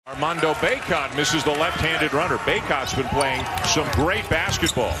Armando Bacot misses the left-handed runner. Bacot's been playing some great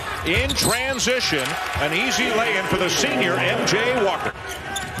basketball. In transition, an easy lay-in for the senior MJ Walker.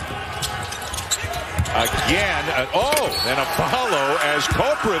 Again, and a follow as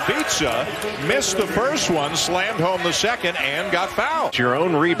Koprivica missed the first one, slammed home the second, and got fouled. Your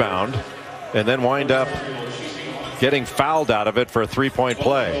own rebound, and then wind up getting fouled out of it for a three-point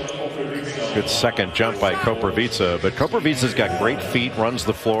play. Good second jump by Koprivica, but Koprivica's got great feet, runs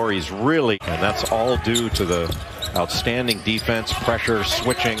the floor. He's really, and that's all due to the outstanding defense, pressure,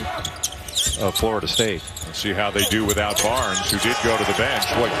 switching of Florida State. Let's see how they do without Barnes, who did go to the bench.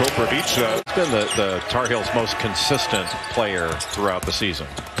 Boy, Koprivica has been the Tar Heels' most consistent player throughout the season.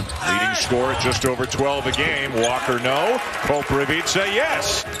 Leading score at just over 12 a game. Walker, no. Koprivica,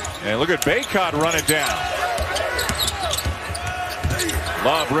 yes. And look at Bacot run it down.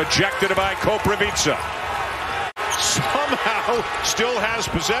 Love rejected by Koprivica. Somehow still has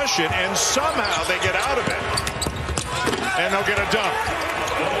possession, and somehow they get out of it. And they'll get a dunk.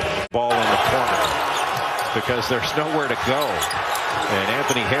 Ball in the corner because there's nowhere to go. And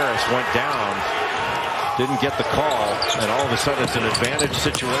Anthony Harris went down, didn't get the call, and all of a sudden it's an advantage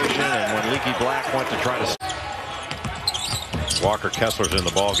situation. And when Leaky Black went to try to... Walker Kessler's in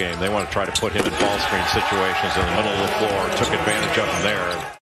the ball game. They want to try to put him in ball screen situations in the middle of the floor. Took advantage of him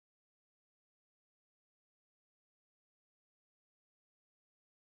there.